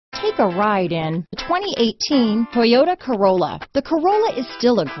Take a ride in the 2018 Toyota Corolla. The Corolla is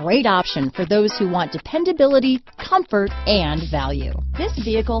still a great option for those who want dependability, comfort, and value. This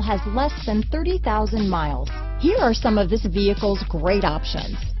vehicle has less than 30,000 miles. Here are some of this vehicle's great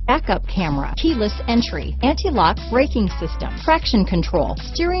options: backup camera, keyless entry, anti-lock braking system, traction control,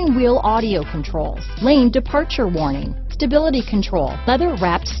 steering wheel audio controls, lane departure warning, stability control,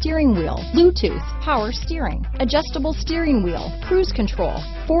 leather-wrapped steering wheel, Bluetooth, power steering, adjustable steering wheel, cruise control,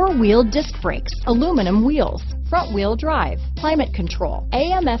 four-wheel disc brakes, aluminum wheels, front-wheel drive, climate control,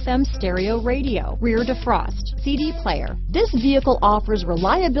 AM/FM stereo radio, rear defrost, CD player. This vehicle offers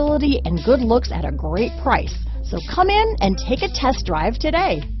reliability and good looks at a great price. So come in and take a test drive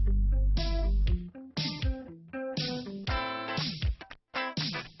today.